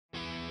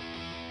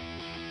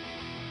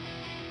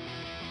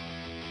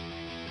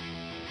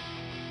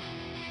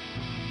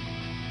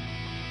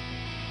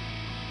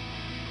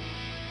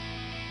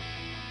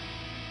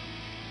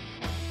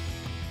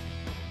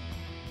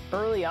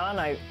Early on,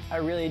 I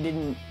really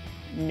didn't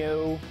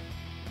know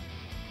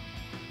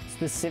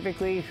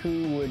specifically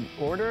who would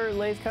order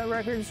lathe cut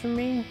records from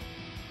me.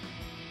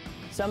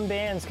 Some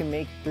bands can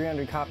make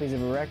 300 copies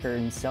of a record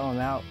and sell them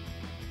out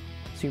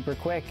super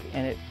quick,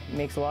 and it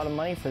makes a lot of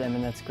money for them,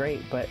 and that's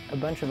great. But a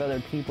bunch of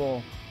other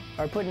people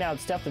are putting out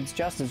stuff that's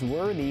just as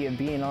worthy of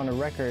being on a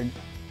record,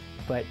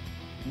 but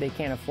they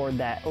can't afford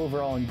that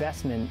overall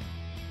investment.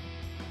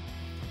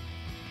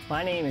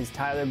 My name is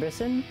Tyler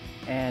Bisson,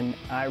 and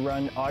I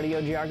run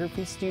Audio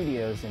Geography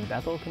Studios in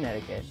Bethel,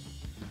 Connecticut.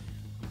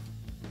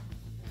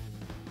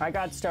 I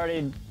got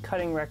started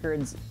cutting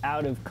records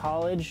out of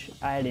college.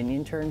 I had an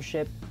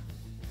internship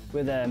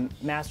with a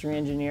mastering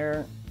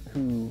engineer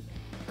who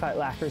cut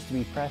lacquers to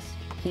be pressed.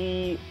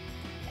 He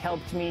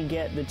helped me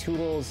get the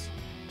tools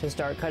to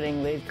start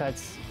cutting lathe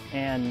cuts,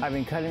 and I've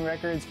been cutting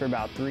records for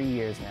about 3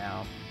 years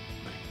now.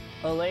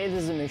 A lathe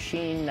is a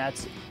machine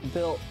that's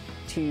built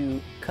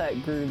to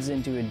cut grooves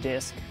into a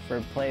disc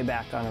for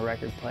playback on a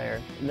record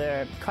player.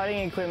 The cutting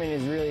equipment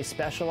is really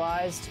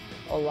specialized.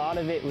 A lot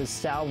of it was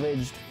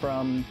salvaged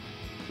from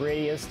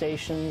radio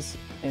stations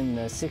in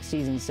the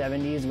 60s and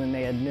 70s when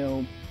they had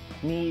no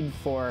need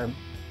for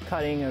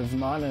cutting of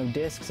mono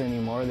discs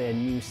anymore. They had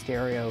new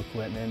stereo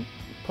equipment.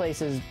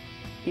 Places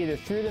either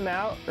threw them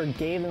out or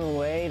gave them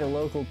away to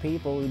local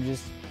people who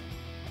just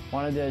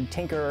wanted to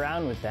tinker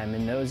around with them,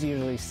 and those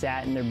usually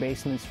sat in their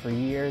basements for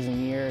years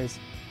and years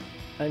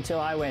until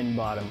I went and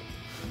bought them.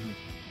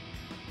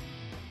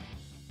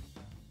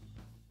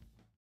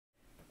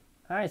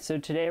 Alright, so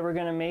today we're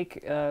going to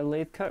make a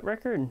lathe cut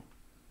record.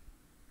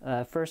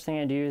 First thing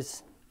I do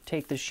is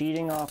take the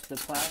sheeting off the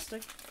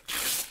plastic.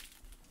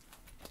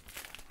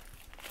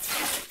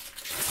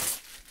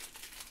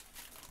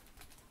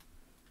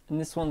 And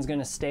this one's going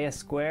to stay a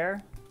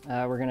square.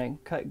 We're going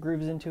to cut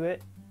grooves into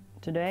it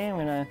today. I'm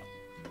going to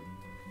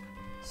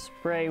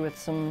spray with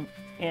some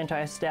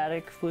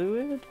anti-static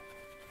fluid.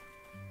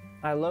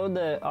 I load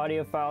the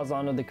audio files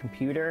onto the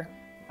computer.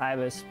 I have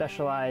a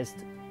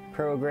specialized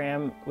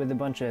program with a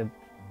bunch of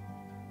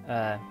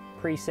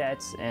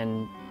presets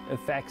and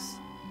effects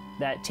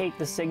that take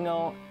the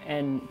signal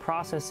and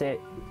process it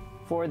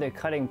for the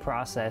cutting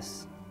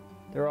process.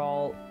 They're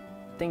all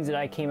things that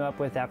I came up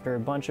with after a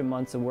bunch of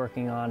months of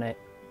working on it,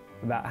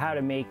 about how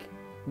to make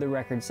the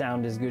record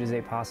sound as good as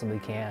they possibly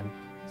can,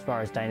 as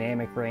far as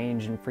dynamic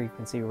range and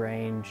frequency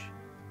range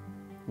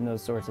and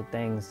those sorts of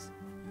things.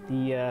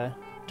 The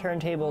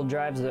turntable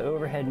drives the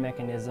overhead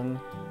mechanism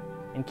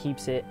and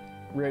keeps it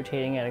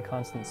rotating at a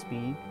constant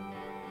speed.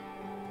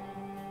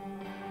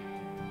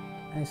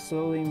 I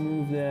slowly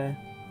move the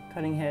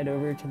cutting head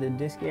over to the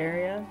disc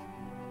area,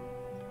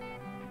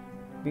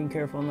 being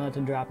careful not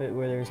to drop it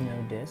where there's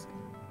no disc.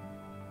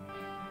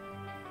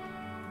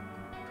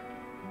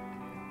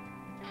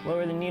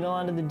 Lower the needle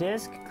onto the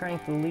disc,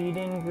 crank the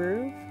lead-in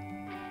groove,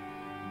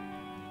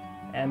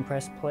 and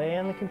press play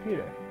on the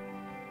computer.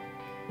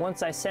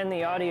 Once I send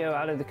the audio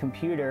out of the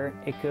computer,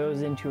 it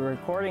goes into a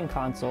recording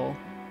console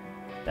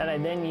that I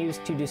then use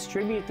to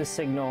distribute the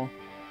signal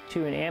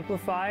to an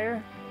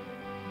amplifier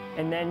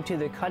and then to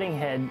the cutting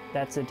head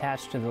that's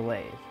attached to the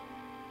lathe.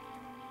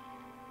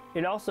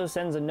 It also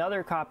sends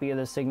another copy of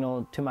the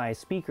signal to my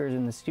speakers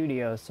in the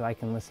studio so I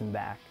can listen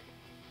back.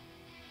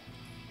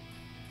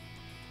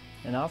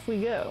 And off we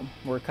go.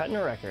 We're cutting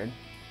a record.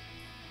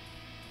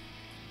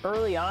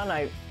 Early on,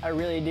 I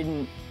really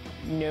didn't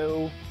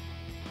know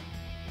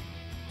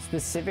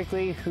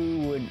specifically who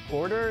would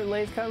order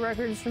lathe cut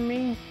records from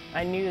me.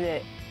 I knew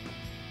that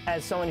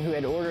as someone who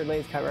had ordered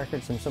lathe cut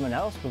records from someone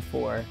else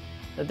before,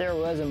 that there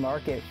was a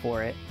market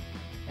for it,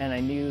 and I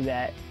knew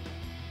that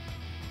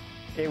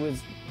it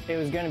was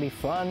going to be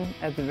fun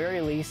at the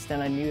very least,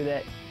 and I knew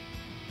that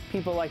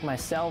people like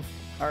myself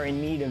are in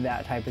need of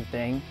that type of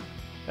thing.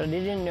 But I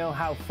didn't know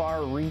how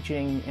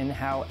far-reaching and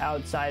how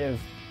outside of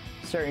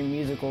certain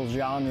musical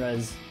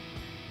genres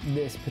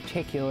this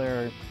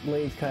particular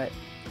lathe cut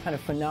kind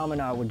of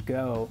phenomena would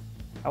go.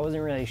 I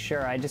wasn't really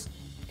sure. I just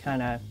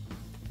kind of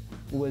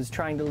was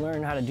trying to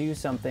learn how to do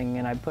something,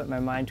 and I put my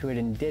mind to it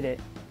and did it.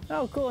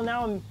 Oh, cool!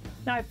 Now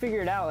I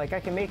figured out, like, I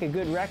can make a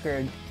good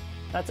record.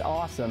 That's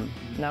awesome.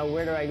 Now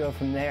where do I go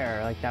from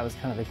there? Like, that was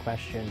kind of the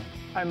question.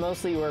 I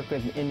mostly work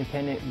with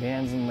independent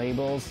bands and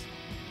labels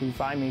who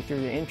find me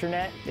through the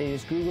internet. They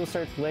just Google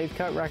search lathe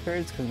cut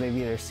records because they've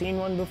either seen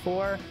one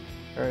before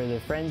or their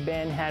friend's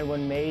band had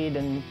one made,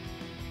 and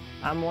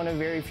I'm one of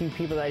very few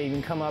people that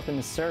even come up in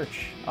the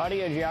search.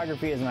 Audio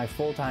geography is my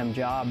full-time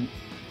job.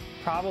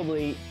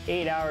 Probably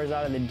 8 hours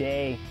out of the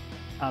day,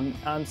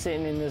 I'm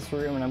sitting in this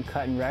room and I'm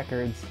cutting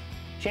records.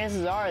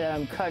 Chances are that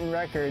I'm cutting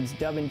records,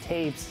 dubbing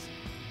tapes,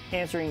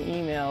 answering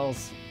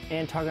emails,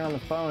 and talking on the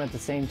phone at the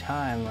same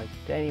time. Like,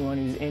 to anyone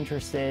who's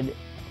interested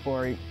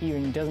or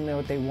even doesn't know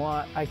what they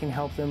want, I can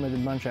help them with a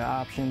bunch of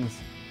options.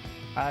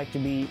 I like to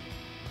be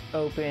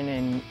open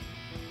and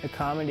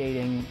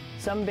accommodating.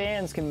 Some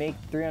bands can make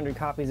 300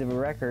 copies of a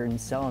record and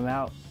sell them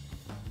out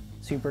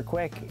super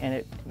quick, and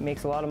it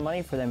makes a lot of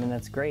money for them, and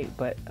that's great.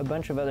 But a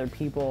bunch of other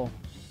people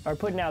are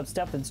putting out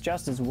stuff that's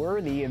just as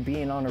worthy of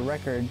being on a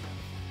record,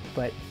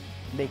 but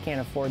they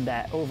can't afford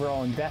that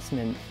overall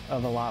investment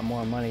of a lot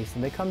more money. So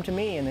they come to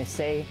me and they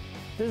say,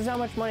 this is how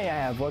much money I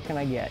have, what can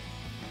I get?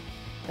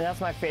 And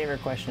that's my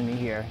favorite question to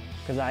hear,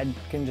 because I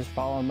can just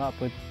follow them up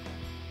with,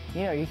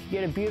 you know, you can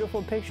get a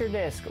beautiful picture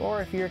disc,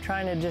 or if you're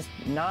trying to just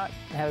not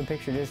have a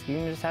picture disc, you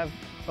can just have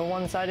a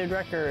one-sided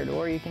record,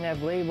 or you can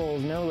have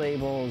labels, no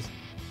labels,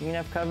 you can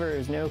have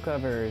covers, no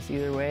covers.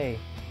 Either way,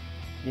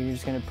 you're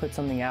just going to put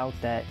something out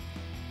that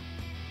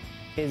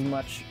is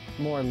much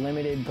more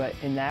limited, but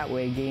in that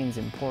way gains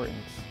importance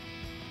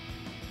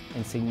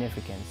and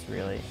significance,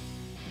 really.